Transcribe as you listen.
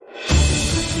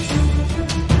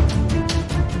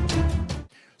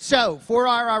So, for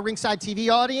our Ringside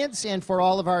TV audience and for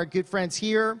all of our good friends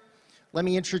here, let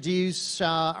me introduce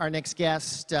our next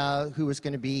guest who is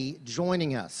going to be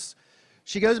joining us.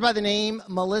 She goes by the name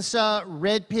Melissa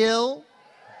Redpill.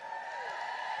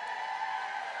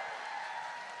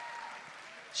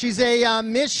 She's a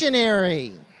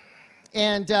missionary,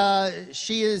 and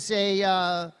she is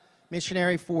a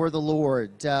missionary for the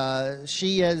Lord.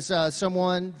 She is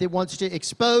someone that wants to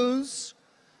expose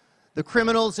the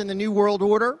criminals in the New World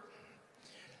Order.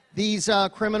 These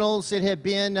criminals that have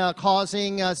been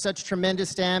causing such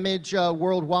tremendous damage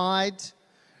worldwide.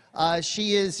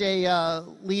 She is a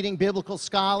leading biblical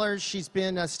scholar. She's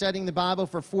been studying the Bible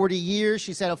for 40 years.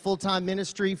 She's had a full-time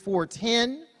ministry for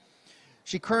 10.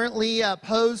 She currently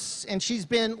posts, and she's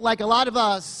been, like a lot of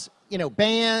us,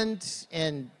 banned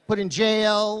and put in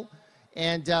jail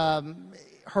and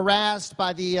harassed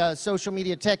by the social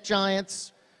media tech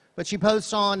giants. But she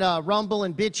posts on Rumble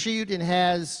and BitChute and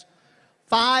has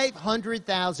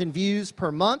 500,000 views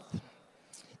per month.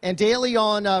 And daily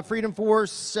on Freedom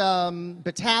Force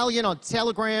Battalion on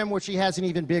Telegram, where she has an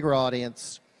even bigger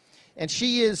audience. And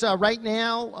she is right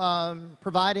now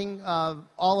providing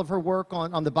all of her work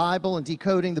on the Bible and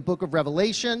decoding the book of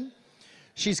Revelation.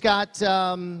 She's got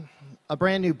a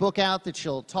brand new book out that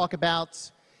she'll talk about.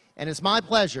 And it's my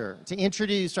pleasure to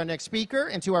introduce our next speaker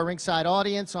and to our ringside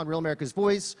audience on Real America's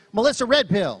Voice, Melissa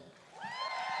Redpill.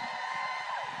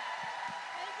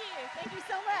 Thank you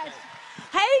so much.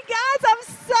 Hey guys, I'm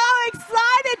so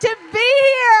excited to be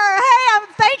here. Hey,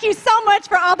 thank you so much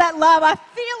for all that love. I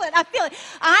feel it.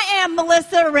 I am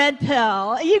Melissa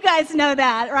Redpill. You guys know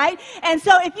that, right? And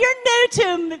so if you're new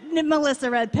to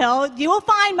Melissa Redpill, you will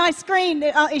find my screen.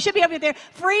 It should be over there.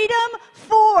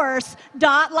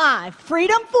 FreedomForce.live.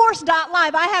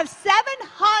 FreedomForce.live. I have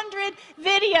 700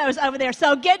 videos over there,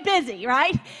 so get busy,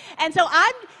 right? And so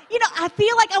I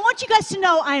feel like I want you guys to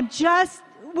know I'm just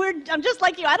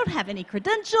like you. I don't have any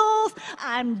credentials.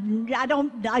 I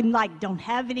don't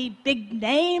have any big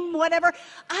name, whatever.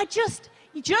 Just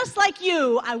like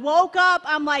you, I woke up,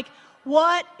 I'm like,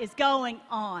 what is going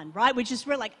on, right?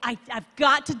 We're like, I've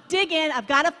got to dig in. I've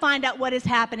got to find out what is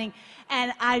happening.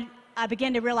 And I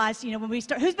began to realize, when we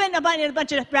start, who's been in a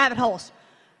bunch of rabbit holes?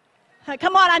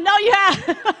 Come on, I know you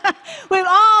have. We've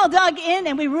all dug in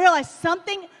and we realized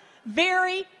something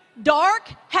very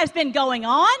dark has been going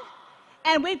on.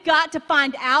 And we've got to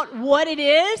find out what it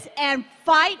is and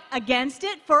fight against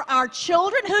it for our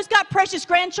children. Who's got precious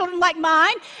grandchildren like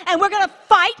mine? And we're going to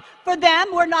fight for them.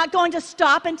 We're not going to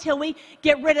stop until we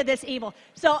get rid of this evil.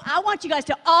 So I want you guys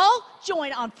to all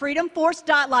join on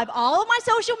FreedomForce.live. All of my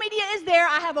social media is there.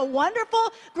 I have a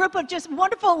wonderful group of just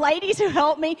wonderful ladies who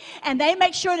help me, and they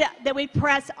make sure that we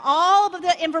press all of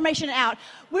the information out.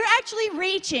 We're actually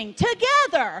reaching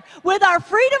together with our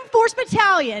Freedom Force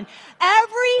Battalion.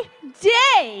 Every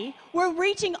day, we're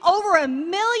reaching over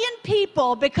 1 million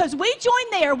people because we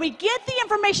join there, we get the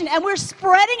information, and we're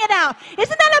spreading it out.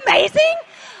 Isn't that amazing?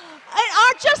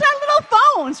 Just our little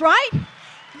phones, right?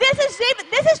 This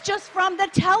is just from the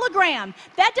Telegram.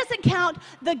 That doesn't count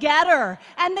the Getter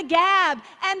and the Gab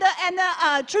and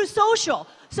the True Social.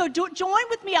 So join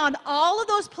with me on all of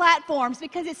those platforms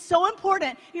because it's so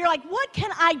important. You're like, what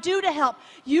can I do to help?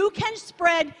 You can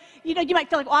spread, you might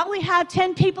feel like, well, I only have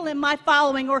 10 people in my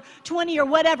following or 20 or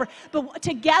whatever. But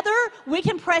together, we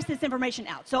can press this information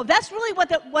out. So that's really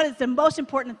what is the most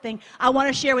important thing I want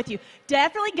to share with you.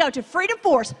 Definitely go to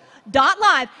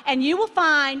FreedomForce.live and you will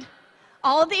find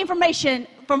all of the information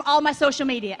from all my social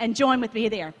media and join with me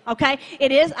there, okay?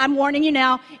 It is, I'm warning you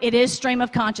now, it is stream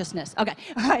of consciousness. Okay,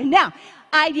 all right, now,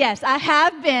 I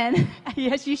have been,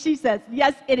 yes, she says,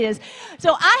 yes, it is.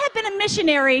 So I have been a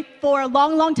missionary for a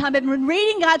long, long time. I've been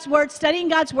reading God's Word, studying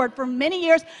God's Word for many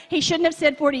years. He shouldn't have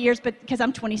said 40 years, but because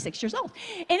I'm 26 years old.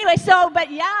 Anyway,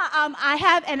 I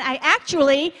have, and I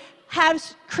actually have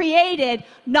created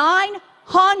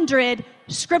 900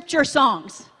 scripture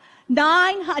songs.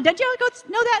 Did you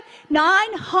know that?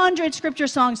 900 scripture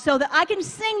songs so that I can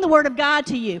sing the Word of God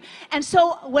to you. And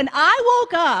so when I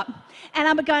woke up and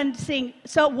I began to sing,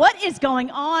 so what is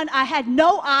going on? I had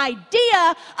no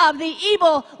idea of the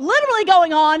evil literally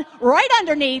going on right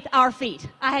underneath our feet.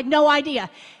 I had no idea.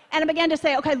 And I began to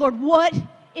say, okay, Lord, what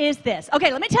is this?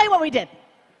 Okay, let me tell you what we did.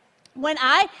 When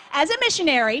as a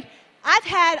missionary, I've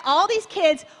had all these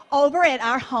kids over at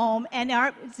our home and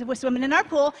we're swimming in our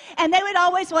pool, and they would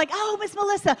always be like, oh, Miss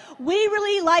Melissa, we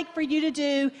really like for you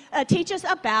to teach us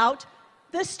about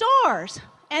the stars.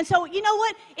 And so, you know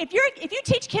what? If you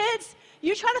teach kids,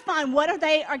 you try to find what are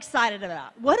they excited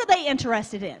about. What are they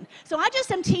interested in? So I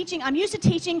just am teaching. I'm used to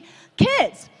teaching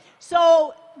kids.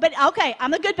 So but okay,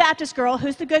 I'm a good Baptist girl.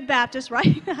 Who's the good Baptist,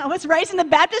 right? I was raised in the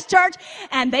Baptist church,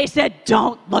 and they said,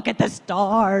 don't look at the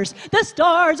stars. The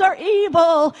stars are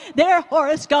evil. They're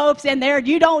horoscopes, and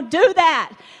you don't do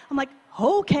that. I'm like,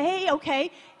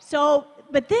 okay. So,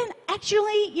 but then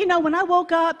actually, when I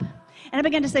woke up and I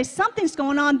began to say, something's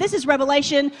going on. This is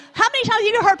revelation. How many times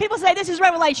have you heard people say, this is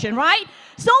revelation, right?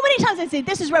 So many times they say,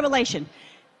 this is revelation.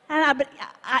 And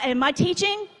in my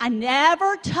teaching, I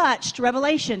never touched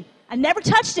revelation. I never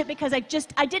touched it because I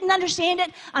didn't understand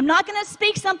it. I'm not going to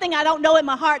speak something I don't know in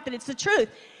my heart that it's the truth.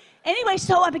 Anyway,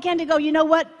 so I began to go, you know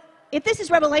what? If this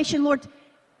is revelation, Lord,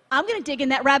 I'm going to dig in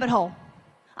that rabbit hole.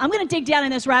 I'm going to dig down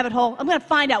in this rabbit hole. I'm going to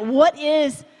find out what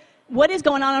is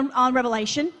going on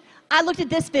Revelation. I looked at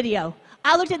this video.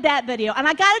 I looked at that video. And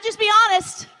I got to just be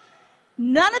honest,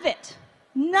 none of it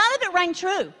rang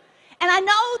true. And I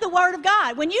know the Word of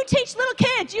God. When you teach little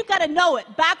kids, you've got to know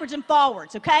it backwards and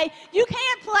forwards, okay? You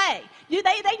can't play.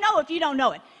 They know if you don't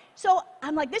know it. So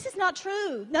I'm like, this is not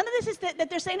true. None of this is that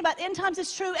they're saying about end times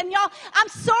is true. And y'all, I'm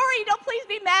sorry. Don't please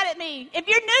be mad at me. If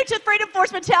you're new to Freedom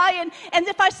Force Battalion, and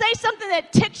if I say something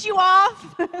that ticks you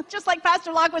off, just like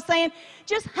Pastor Locke was saying,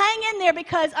 just hang in there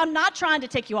because I'm not trying to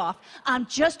tick you off. I'm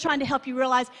just trying to help you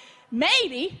realize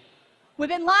maybe we've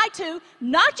been lied to,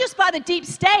 not just by the deep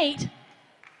state,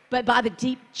 but by the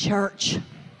deep church.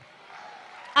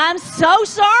 I'm so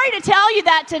sorry to tell you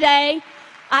that today.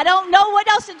 I don't know what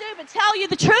else to do but tell you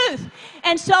the truth.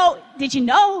 And so, did you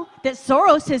know that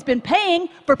Soros has been paying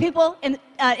for people in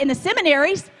the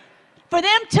seminaries for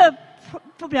them to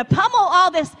pummel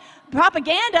all this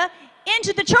propaganda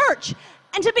into the church?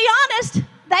 And to be honest, they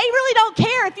really don't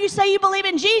care if you say you believe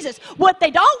in Jesus. What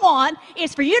they don't want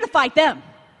is for you to fight them,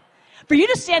 for you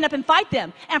to stand up and fight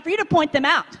them, and for you to point them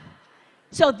out.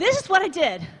 So this is what I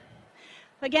did.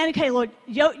 Again, okay, Lord,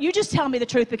 you just tell me the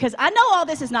truth because I know all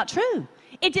this is not true.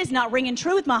 It is not ringing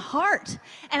true with my heart,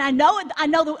 and I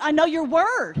know your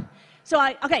word. So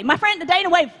my friend Dana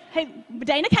Wave. Hey,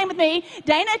 Dana came with me.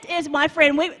 Dana is my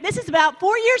friend. This is about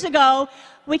 4 years ago.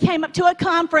 We came up to a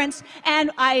conference, and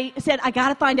I said I got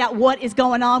to find out what is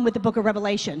going on with the Book of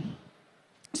Revelation.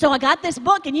 So I got this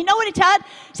book, and you know what it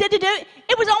said to do?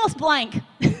 It was almost blank.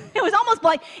 It was almost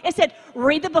blank. It said,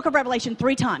 read the Book of Revelation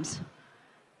 3 times.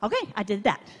 Okay, I did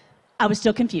that. I was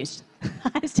still confused.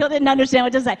 I still didn't understand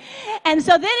what to say. And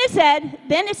so then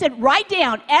it said, write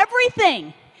down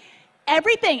everything,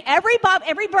 every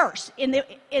verse in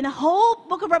the whole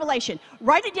Book of Revelation.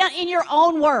 Write it down in your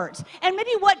own words. And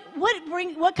maybe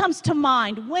what comes to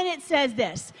mind when it says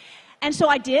this. And so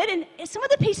I did, and some of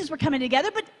the pieces were coming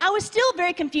together, but I was still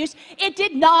very confused. It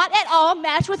did not at all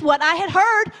match with what I had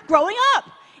heard growing up.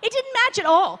 It didn't match at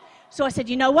all. So I said,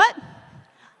 you know what?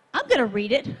 I'm going to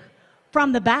read it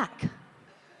from the back.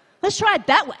 Let's try it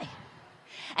that way.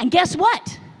 And guess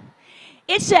what?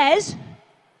 It says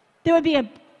there would be a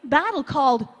battle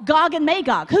called Gog and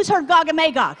Magog. Who's heard Gog and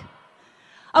Magog?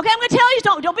 Okay, I'm going to tell you,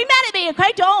 don't be mad at me,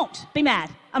 okay? Don't be mad.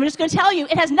 I'm just going to tell you,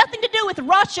 it has nothing to do with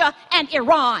Russia and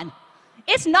Iran.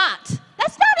 It's not.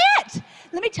 That's not it.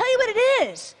 Let me tell you what it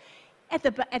is. At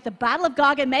the Battle of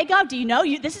Gog and Magog, do you know?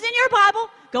 This is in your Bible.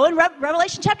 Go in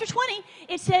Revelation chapter 20.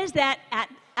 It says that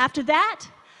after that,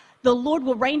 the Lord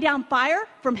will rain down fire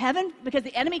from heaven because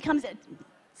the enemy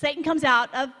Satan comes out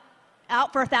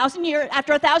for 1,000 years.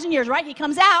 After 1,000 years, right? He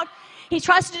comes out. He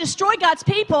tries to destroy God's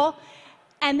people,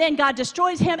 and then God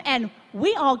destroys him, and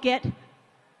we all get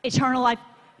eternal life.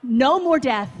 No more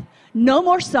death, no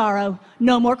more sorrow,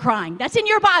 no more crying. That's in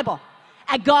your Bible.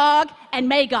 At Gog and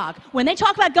Magog. When they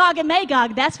talk about Gog and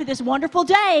Magog, that's for this wonderful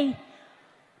day.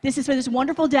 This is for this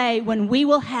wonderful day when we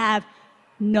will have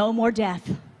no more death.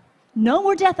 No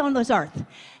more death on this earth.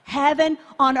 Heaven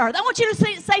on earth. I want you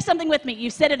to say something with me.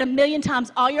 You've said it 1,000,000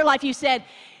 times all your life. You said,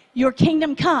 your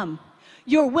kingdom come,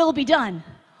 your will be done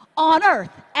on earth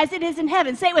as it is in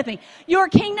heaven. Say it with me. Your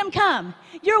kingdom come,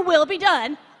 your will be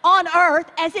done on earth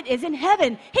as it is in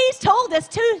heaven. He's told us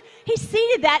to. He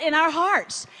seeded that in our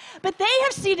hearts. But they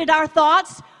have seeded our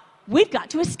thoughts. We've got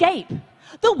to escape.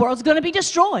 The world's going to be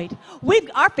destroyed.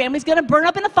 Our family's going to burn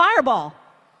up in a fireball.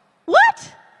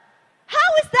 What?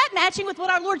 How is that matching with what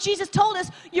our Lord Jesus told us?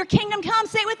 Your kingdom come,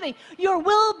 say it with me. Your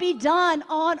will be done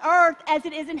on earth as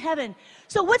it is in heaven.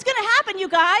 So what's going to happen, you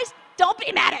guys? Don't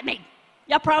be mad at me.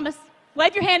 Y'all promise?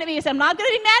 Wave your hand at me and say, I'm not going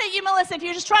to be mad at you, Melissa, if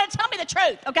you're just trying to tell me the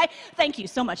truth, okay? Thank you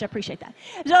so much. I appreciate that.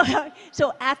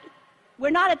 So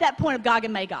we're not at that point of Gog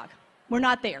and Magog. We're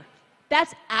not there.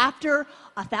 That's after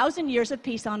 1,000 years of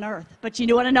peace on earth. But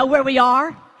you want to know where we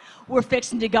are? We're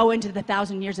fixing to go into the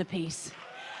 1,000 years of peace.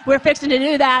 We're fixing to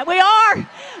do that. We are.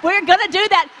 We're going to do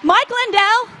that. Mike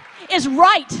Lindell is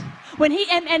right when he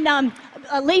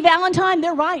Lee Valentine,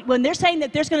 they're right. When they're saying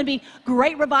that there's going to be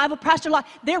great revival, Pastor Locke,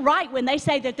 they're right when they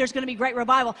say that there's going to be great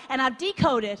revival. And I've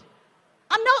decoded.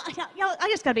 I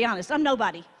just got to be honest, I'm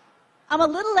nobody. I'm a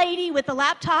little lady with a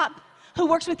laptop who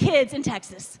works with kids in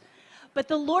Texas. But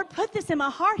the Lord put this in my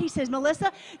heart. He says,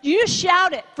 Melissa, you just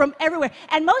shout it from everywhere.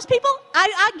 And most people,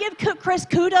 I give Chris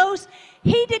kudos.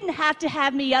 He didn't have to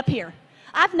have me up here.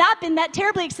 I've not been that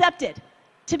terribly accepted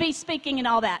to be speaking and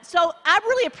all that. So I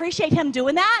really appreciate him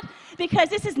doing that because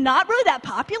this is not really that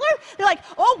popular. They're like,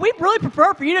 oh, we really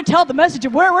prefer for you to tell the message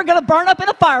of where we're going to burn up in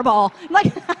a fireball. I'm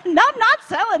like, no, I'm not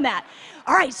selling that.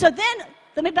 All right, so then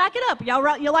let me back it up.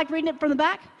 You like reading it from the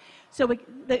back? So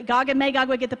the Gog and Magog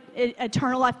would get the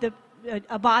eternal life, the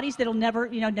bodies that'll never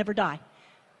die.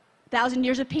 1,000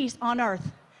 years of peace on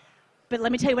earth. But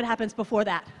let me tell you what happens before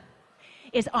that.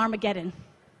 Is Armageddon.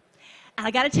 And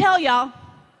I got to tell y'all,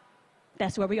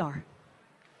 that's where we are.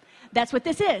 That's what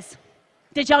this is.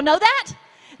 Did y'all know that?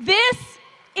 This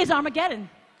is Armageddon.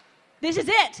 This is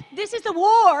it. This is the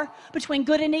war between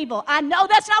good and evil. I know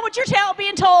that's not what you're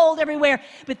being told everywhere,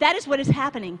 but that is what is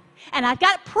happening. And I've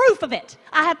got proof of it.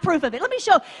 I have proof of it. Let me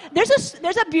show.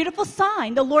 There's a beautiful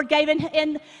sign the Lord gave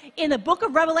in the book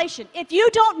of Revelation. If you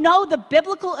don't know the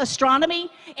biblical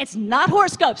astronomy, it's not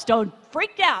horoscopes. Don't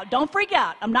freak out. Don't freak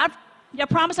out. I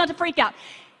promise not to freak out.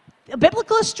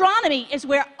 Biblical astronomy is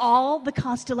where all the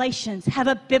constellations have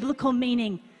a biblical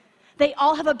meaning. They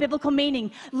all have a biblical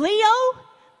meaning. Leo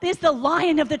is the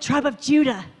Lion of the tribe of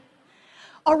Judah.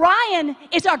 Orion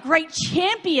is our great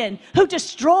champion who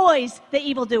destroys the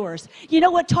evildoers. You know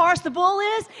what Taurus the bull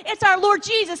is? It's our Lord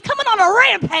Jesus coming on a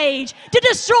rampage to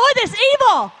destroy this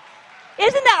evil.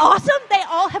 Isn't that awesome? They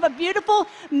all have a beautiful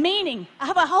meaning. I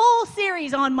have a whole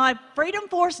series on my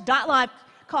freedomforce.live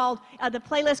called the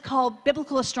playlist called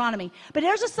Biblical Astronomy. But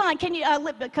there's a sign. Can you,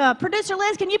 producer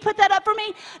Liz, can you put that up for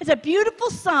me? It's a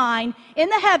beautiful sign in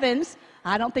the heavens.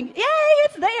 I don't think, yay,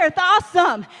 it's there. It's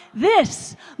awesome.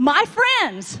 This, my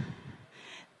friends,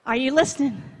 are you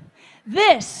listening?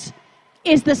 This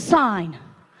is the sign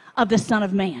of the Son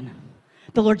of Man.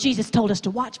 The Lord Jesus told us to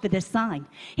watch for this sign.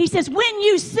 He says, when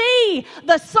you see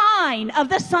the sign of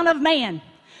the Son of Man,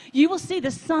 you will see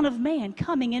the Son of Man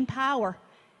coming in power.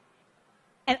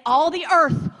 And all the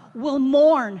earth will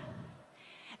mourn.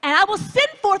 And I will send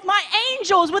forth my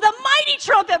angels with a mighty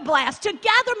trumpet blast to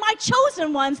gather my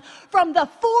chosen ones from the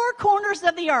four corners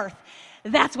of the earth.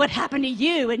 That's what happened to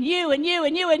you and you and you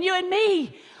and you and you and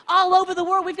me. All over the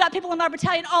world. We've got people in our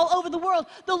battalion all over the world.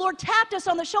 The Lord tapped us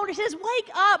on the shoulder. He says, wake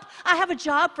up. I have a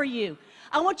job for you.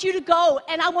 I want you to go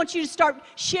and I want you to start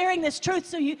sharing this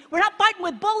truth. We're not fighting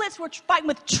with bullets. We're fighting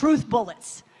with truth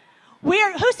bullets.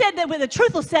 Who said that the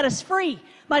truth will set us free?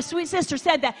 My sweet sister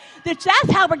said that.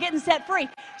 That's how we're getting set free.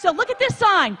 So look at this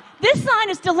sign. This sign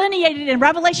is delineated in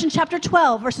Revelation chapter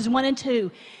 12, verses 1 and 2.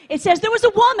 It says there was a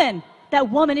woman. That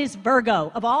woman is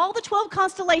Virgo. Of all the 12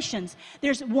 constellations,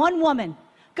 there's one woman.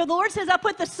 Because the Lord says, I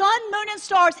put the sun, moon, and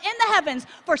stars in the heavens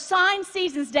for signs,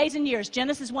 seasons, days, and years.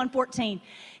 Genesis 1:14.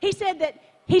 He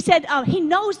said he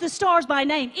knows the stars by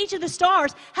name. Each of the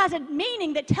stars has a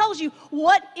meaning that tells you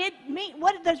what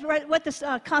this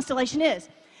constellation is.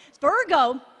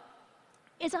 Virgo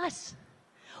is us.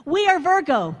 We are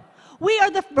Virgo. We are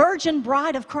the virgin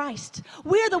bride of Christ.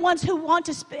 We are the ones who want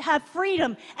to have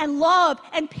freedom and love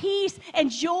and peace and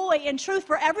joy and truth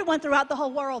for everyone throughout the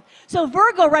whole world. So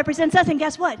Virgo represents us, and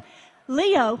guess what?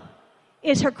 Leo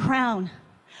is her crown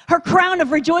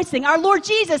of rejoicing. Our Lord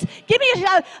Jesus, give me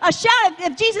a shout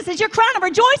if Jesus is your crown of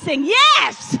rejoicing.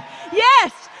 Yes,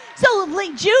 yes. So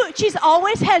she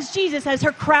always has Jesus as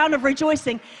her crown of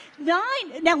rejoicing.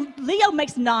 Now, Leo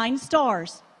makes 9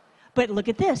 stars. But look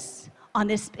at this.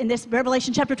 In this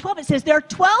Revelation chapter 12, it says there are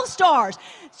 12 stars.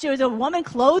 She was a woman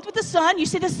clothed with the sun. You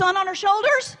see the sun on her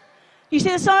shoulders? You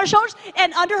see the sun on her shoulders?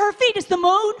 And under her feet is the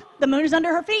moon. The moon is under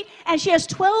her feet. And she has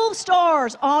 12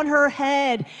 stars on her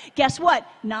head. Guess what?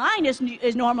 9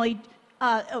 is normally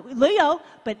Leo.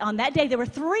 But on that day, there were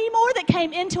 3 more that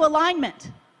came into alignment.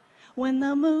 When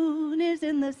the moon is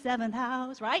in the 7th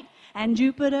house, right? And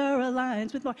Jupiter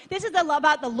aligns with more. This is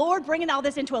about the Lord bringing all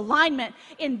this into alignment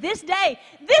in this day.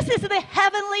 This is the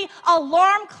heavenly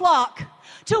alarm clock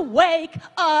to wake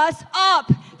us up.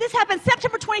 This happened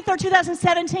September 23rd,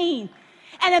 2017.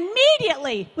 And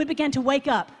immediately we began to wake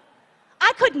up.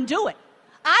 I couldn't do it.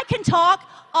 I can talk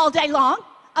all day long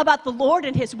about the Lord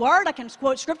and His Word. I can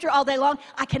quote Scripture all day long.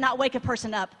 I cannot wake a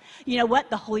person up. You know what?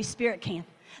 The Holy Spirit can.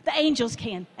 The angels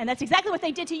can. And that's exactly what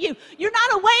they did to you. You're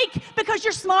not awake because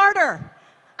you're smarter.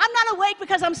 I'm not awake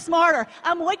because I'm smarter.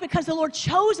 I'm awake because the Lord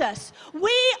chose us.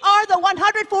 We are the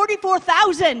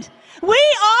 144,000.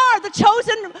 We are the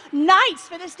chosen knights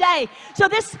for this day. So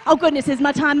this, oh goodness, is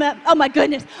my time up? Oh my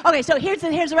goodness. Okay, so here's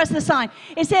the rest of the sign.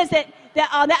 It says that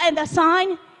and the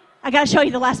sign, I got to show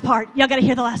you the last part. Y'all got to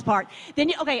hear the last part.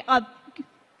 Then, I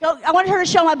wanted her to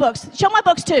show my books. Show my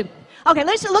books too. Okay,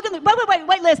 let's look at the,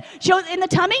 wait, Liz. Show in the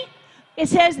tummy. It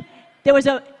says there was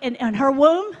in her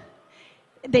womb,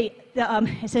 it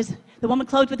says the woman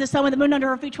clothed with the sun and the moon under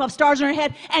her feet, 12 stars on her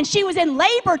head, and she was in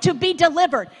labor to be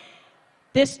delivered.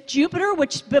 This Jupiter,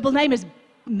 which biblical name is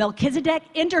Melchizedek,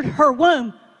 entered her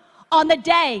womb on the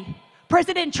day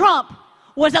President Trump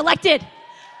was elected.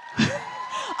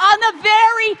 On the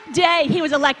very day he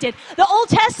was elected. The Old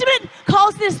Testament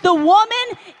calls this the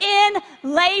woman in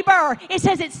labor. It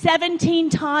says it 17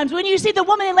 times. When you see the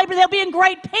woman in labor, they'll be in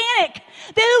great panic.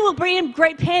 They will be in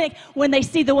great panic when they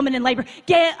see the woman in labor.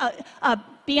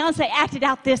 Beyonce acted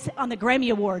out this on the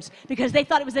Grammy Awards because they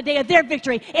thought it was the day of their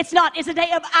victory. It's not. It's the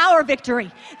day of our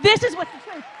victory. This is what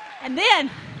the truth. And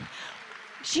then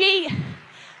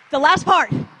the last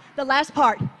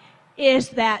part is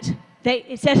that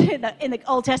it says in the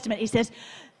Old Testament, it says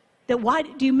that why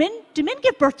do men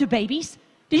give birth to babies?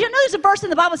 Did you know there's a verse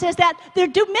in the Bible that says that? Do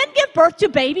men give birth to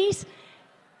babies?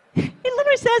 It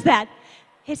literally says that.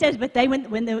 It says, but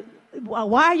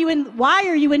why are you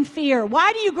in fear?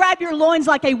 Why do you grab your loins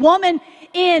like a woman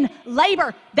in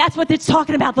labor? That's what it's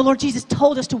talking about. The Lord Jesus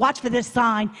told us to watch for this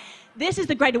sign. This is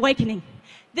the great awakening.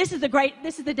 This is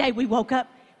the day we woke up.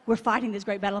 We're fighting this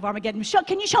great battle of Armageddon.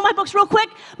 Can you show my books real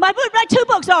quick? My two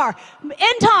books are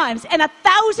End Times and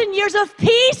 1,000 Years of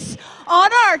Peace on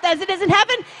Earth as it is in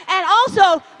heaven, and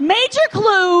also Major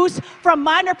Clues from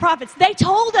Minor Prophets. They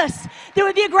told us there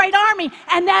would be a great army,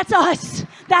 and that's us.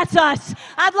 That's us.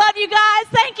 I love you guys.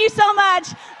 Thank you so much.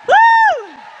 Woo!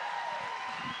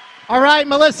 All right,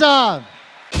 Melissa.